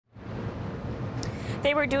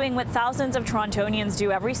They were doing what thousands of Torontonians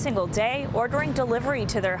do every single day, ordering delivery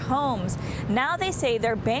to their homes. Now they say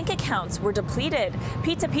their bank accounts were depleted.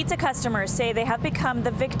 Pizza customers say they have become the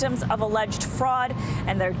victims of alleged fraud,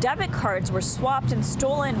 and their debit cards were swapped and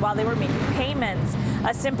stolen while they were making payments.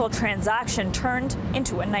 A simple transaction turned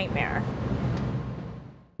into a nightmare.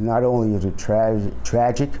 Not only is it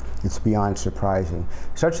tragic, it's beyond surprising.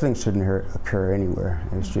 Such things shouldn't occur anywhere.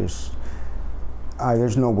 It's just,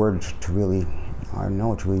 there's no words to really, I don't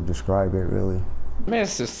know to really describe it, really. I mean,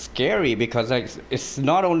 it's just scary because it's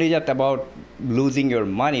not only just about losing your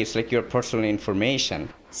money, it's like your personal information.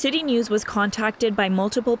 City News was contacted by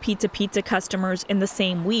multiple Pizza customers in the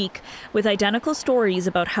same week with identical stories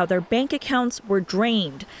about how their bank accounts were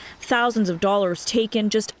drained. Thousands of dollars taken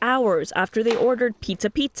just hours after they ordered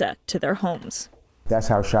pizza to their homes. That's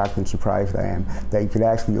how shocked and surprised I am, that you could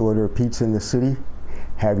actually order a pizza in the city,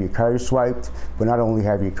 have your card swiped, but not only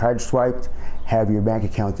have your card swiped, have your bank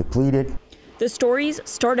account depleted. The stories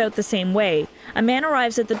start out the same way. A man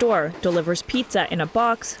arrives at the door, delivers pizza in a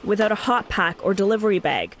box without a hot pack or delivery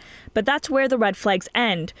bag. But that's where the red flags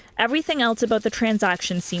end. Everything else about the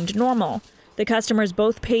transaction seemed normal. The customers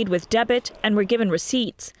both paid with debit and were given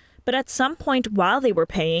receipts. But at some point while they were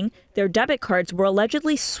paying, their debit cards were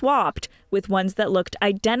allegedly swapped with ones that looked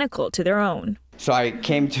identical to their own. So I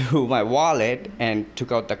came to my wallet and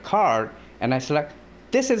took out the card, and I said,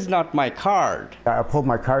 this is not my card. I pulled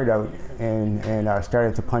my card out and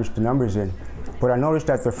started to punch the numbers in. But I noticed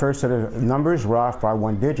that the first set of numbers were off by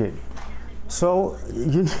 1 digit. So,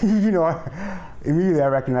 immediately I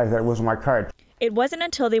recognized that it wasn't my card. It wasn't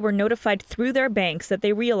until they were notified through their banks that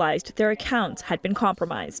they realized their accounts had been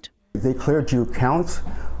compromised. They cleared your account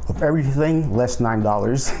of everything less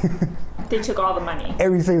 $9. They took all the money.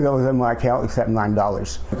 Everything that was in my account except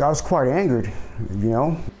 $9. I was quite angered,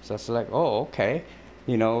 So it's like, oh, okay.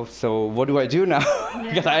 So what do I do now?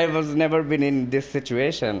 Because I was never been in this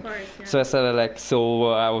situation. Of course, yeah. So I started I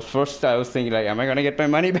was thinking am I gonna get my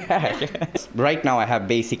money back? Right now I have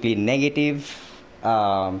basically negative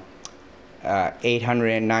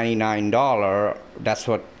 $899. That's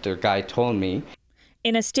what the guy told me.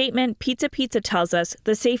 In a statement, Pizza tells us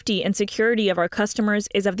the safety and security of our customers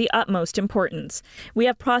is of the utmost importance. We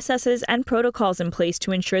have processes and protocols in place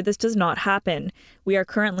to ensure this does not happen. We are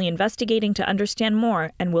currently investigating to understand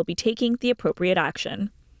more and will be taking the appropriate action.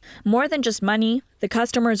 More than just money, the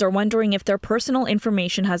customers are wondering if their personal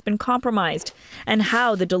information has been compromised and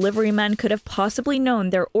how the delivery men could have possibly known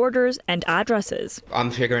their orders and addresses. I'm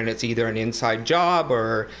figuring it's either an inside job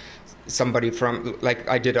or somebody from,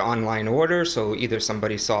 I did an online order, so either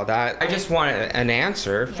somebody saw that. I just want an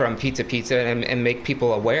answer from Pizza and make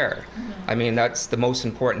people aware. I mean, that's the most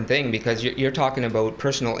important thing, because you're talking about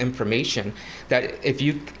personal information that if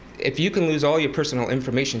you can lose all your personal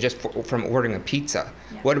information just from ordering a pizza,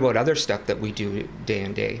 what about other stuff that we do day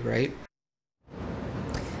in day, right?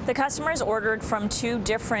 The customers ordered from 2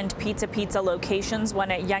 different Pizza locations, one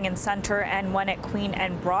at Yonge and Centre and one at Queen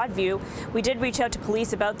and Broadview. We did reach out to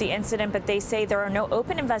police about the incident, but they say there are no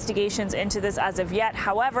open investigations into this as of yet.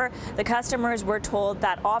 However, the customers were told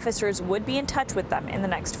that officers would be in touch with them in the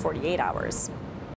next 48 hours.